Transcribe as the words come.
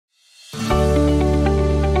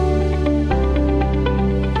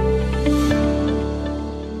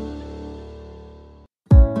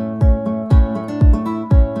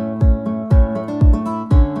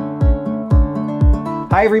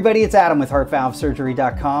Hi everybody, it's Adam with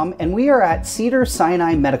HeartValveSurgery.com, and we are at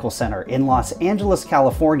Cedars-Sinai Medical Center in Los Angeles,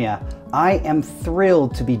 California. I am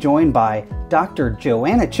thrilled to be joined by Dr.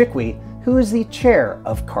 Joanna Chikwe, who is the chair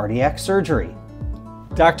of cardiac surgery.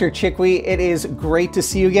 Dr. Chikwe, it is great to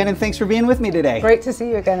see you again, and thanks for being with me today. Great to see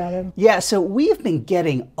you again, Adam. Yeah, so we've been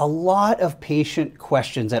getting a lot of patient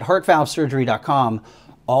questions at HeartValveSurgery.com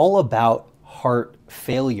all about heart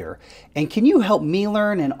failure. And can you help me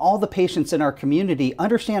learn and all the patients in our community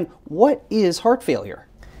understand what is heart failure?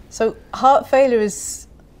 So heart failure is,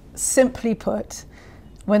 simply put,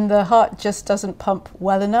 when the heart just doesn't pump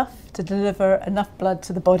well enough to deliver enough blood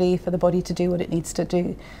to the body for the body to do what it needs to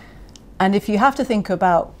do. And if you have to think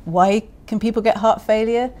about why can people get heart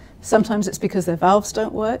failure, sometimes it's because their valves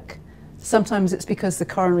don't work. Sometimes it's because the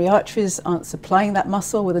coronary arteries aren't supplying that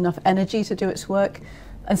muscle with enough energy to do its work.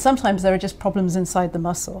 And sometimes there are just problems inside the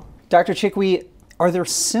muscle. Dr. Chikwe, are there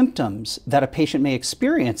symptoms that a patient may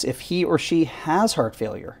experience if he or she has heart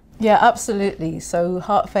failure? Yeah, absolutely. So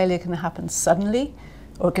heart failure can happen suddenly,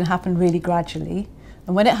 or it can happen really gradually.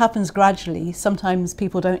 And when it happens gradually, sometimes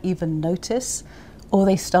people don't even notice, or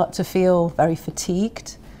they start to feel very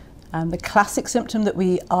fatigued. The classic symptom that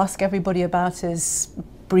we ask everybody about is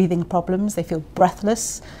breathing problems. They feel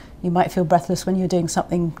breathless. You might feel breathless when you're doing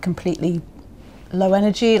something completely low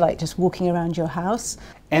energy, like just walking around your house.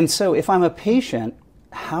 And so if I'm a patient,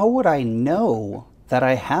 how would I know that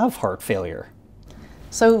I have heart failure?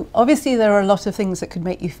 So obviously there are a lot of things that could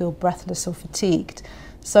make you feel breathless or fatigued.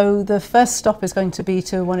 So the first stop is going to be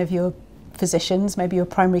to one of your physicians, maybe your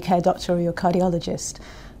primary care doctor or your cardiologist,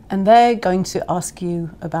 and they're going to ask you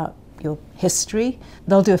about your history.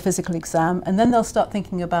 They'll do a physical exam, and then they'll start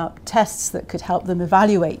thinking about tests that could help them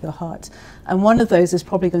evaluate your heart. And one of those is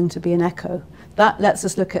probably going to be an echo. That lets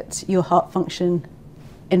us look at your heart function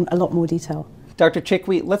in a lot more detail. Dr.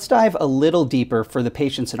 Chikwe, let's dive a little deeper for the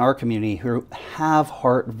patients in our community who have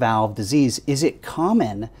heart valve disease. Is it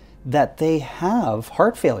common that they have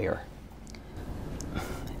heart failure?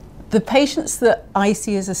 The patients that I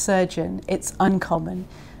see as a surgeon, it's uncommon.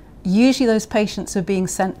 Usually those patients are being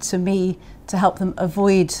sent to me to help them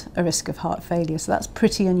avoid a risk of heart failure, so that's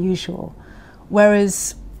pretty unusual.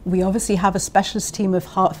 Whereas we obviously have a specialist team of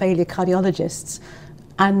heart failure cardiologists,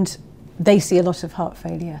 and they see a lot of heart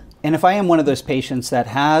failure. And if I am one of those patients that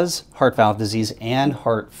has heart valve disease and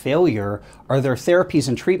heart failure, are there therapies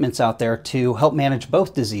and treatments out there to help manage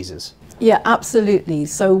both diseases? Yeah, absolutely.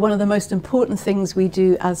 So one of the most important things we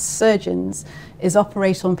do as surgeons is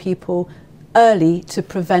operate on people early to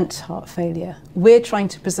prevent heart failure. We're trying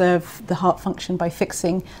to preserve the heart function by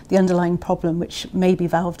fixing the underlying problem, which may be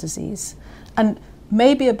valve disease. And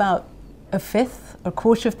maybe about a fifth or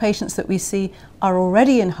quarter of patients that we see are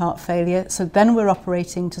already in heart failure, so then we're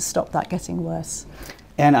operating to stop that getting worse.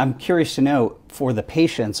 And I'm curious to know, for the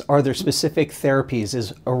patients, are there specific therapies?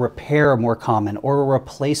 Is a repair more common or a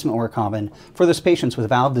replacement more common for those patients with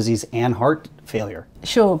valve disease and heart failure?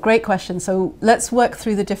 Sure, great question. So let's work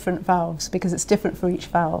through the different valves because it's different for each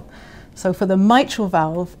valve. So for the mitral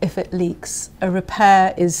valve, if it leaks, a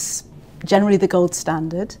repair is generally the gold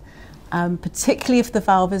standard, particularly if the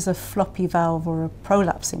valve is a floppy valve or a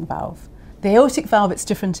prolapsing valve. The aortic valve, it's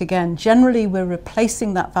different again. Generally, we're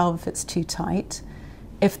replacing that valve if it's too tight.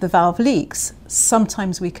 If the valve leaks,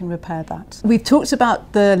 sometimes we can repair that. We've talked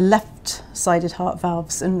about the left-sided heart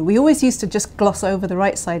valves, and we always used to just gloss over the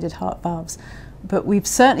right-sided heart valves, but we've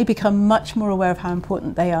certainly become much more aware of how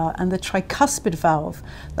important they are. And the tricuspid valve,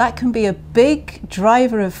 that can be a big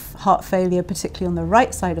driver of heart failure, particularly on the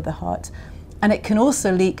right side of the heart, and it can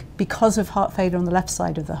also leak because of heart failure on the left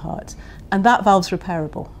side of the heart, and that valve's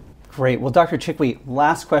repairable. Great. Well, Dr. Chikwe,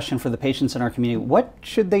 last question for the patients in our community. What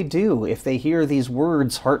should they do if they hear these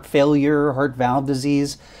words, heart failure, heart valve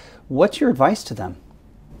disease? What's your advice to them?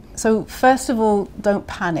 So first of all, don't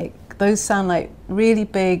panic. Those sound like really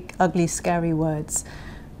big, ugly, scary words.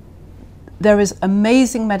 There is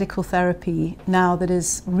amazing medical therapy now that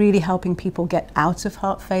is really helping people get out of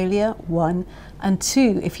heart failure, one. And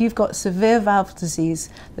two, if you've got severe valve disease,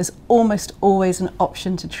 there's almost always an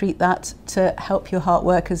option to treat that to help your heart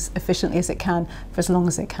work as efficiently as it can for as long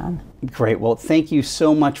as it can. Great. Well, thank you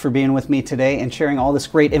so much for being with me today and sharing all this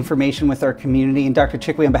great information with our community. And Dr.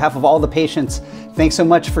 Chikwe, on behalf of all the patients, thanks so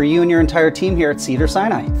much for you and your entire team here at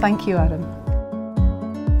Cedars-Sinai. Thank you, Adam.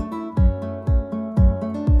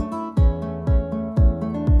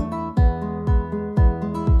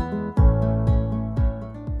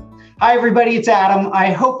 Hi everybody, it's Adam.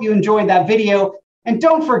 I hope you enjoyed that video. And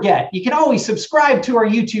don't forget, you can always subscribe to our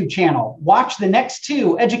YouTube channel, watch the next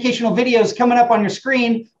 2 educational videos coming up on your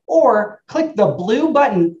screen, or click the blue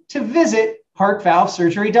button to visit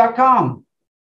HeartValveSurgery.com.